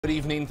Good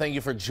evening. Thank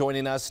you for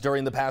joining us.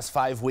 During the past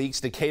 5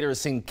 weeks, Decatur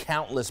has seen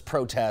countless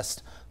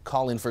protests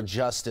calling for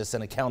justice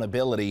and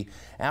accountability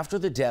after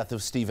the death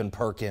of Stephen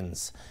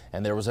Perkins.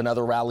 And there was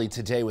another rally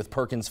today with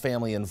Perkins'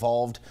 family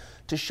involved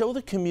to show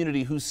the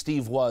community who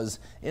Steve was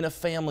in a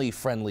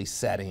family-friendly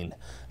setting.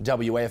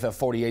 WAFF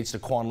 48's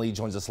Daquan Lee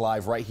joins us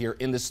live right here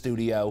in the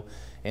studio.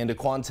 And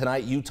Daquan,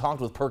 tonight you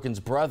talked with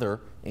Perkins'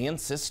 brother and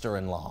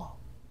sister-in-law.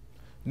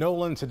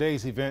 Nolan,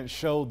 today's event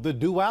showed the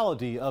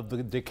duality of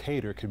the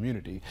Decatur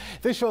community.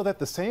 They show that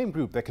the same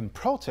group that can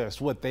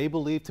protest what they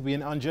believe to be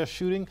an unjust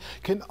shooting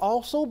can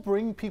also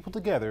bring people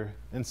together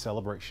in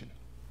celebration.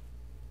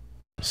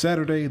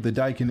 Saturday, the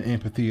Daikin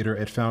Amphitheater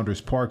at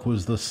Founders Park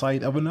was the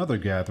site of another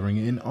gathering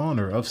in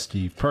honor of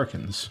Steve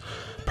Perkins.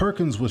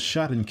 Perkins was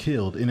shot and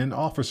killed in an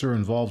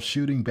officer-involved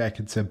shooting back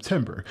in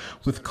September,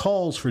 with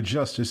calls for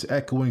justice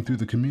echoing through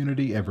the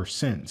community ever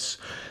since.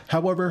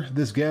 However,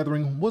 this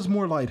gathering was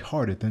more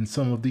lighthearted than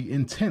some of the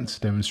intense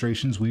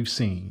demonstrations we've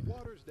seen.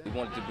 We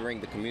wanted to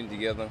bring the community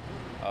together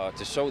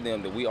to show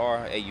them that we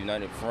are a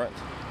united front.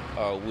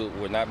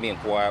 We're not being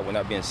quiet, we're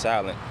not being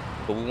silent,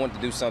 but we wanted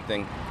to do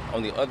something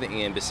on the other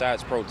end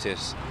besides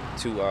protests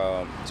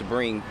to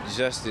bring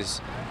justice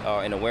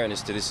and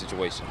awareness to this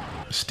situation.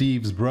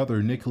 Steve's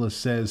brother Nicholas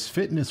says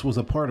fitness was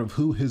a part of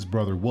who his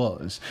brother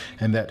was,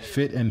 and that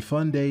Fit and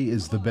Fun Day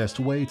is the best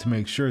way to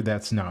make sure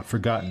that's not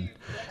forgotten.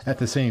 At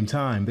the same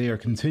time, they are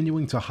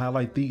continuing to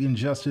highlight the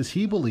injustice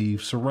he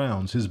believes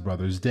surrounds his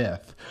brother's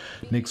death.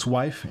 Nick's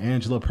wife,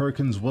 Angela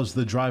Perkins, was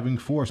the driving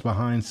force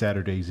behind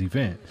Saturday's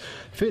event.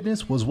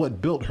 Fitness was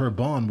what built her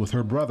bond with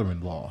her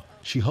brother-in-law.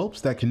 She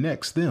hopes that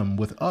connects them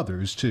with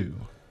others too.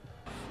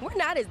 We're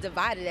not as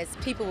divided as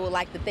people would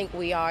like to think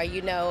we are,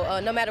 you know.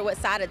 No matter what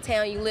side of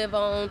town you live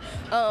on,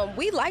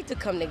 we like to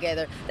come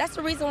together. That's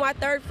the reason why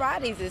Third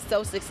Fridays is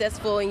so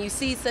successful and you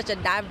see such a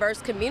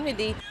diverse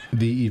community.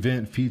 The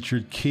event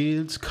featured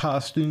kids,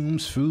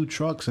 costumes, food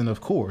trucks, and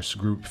of course,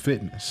 group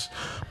fitness.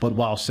 But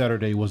while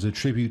Saturday was a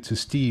tribute to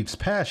Steve's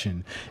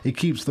passion, it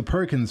keeps the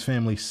Perkins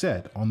family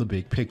set on the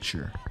big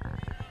picture.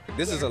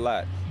 This is a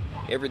lot.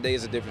 Every day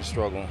is a different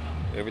struggle.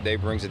 Every day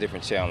brings a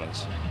different challenge.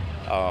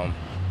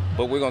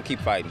 But we're going to keep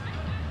fighting.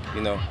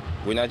 You know,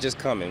 we're not just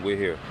coming, we're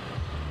here.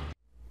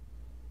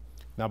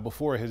 Now,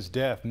 before his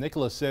death,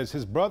 Nicholas says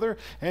his brother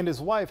and his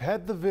wife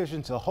had the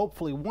vision to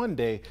hopefully one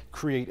day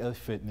create a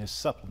fitness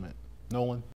supplement. Nolan?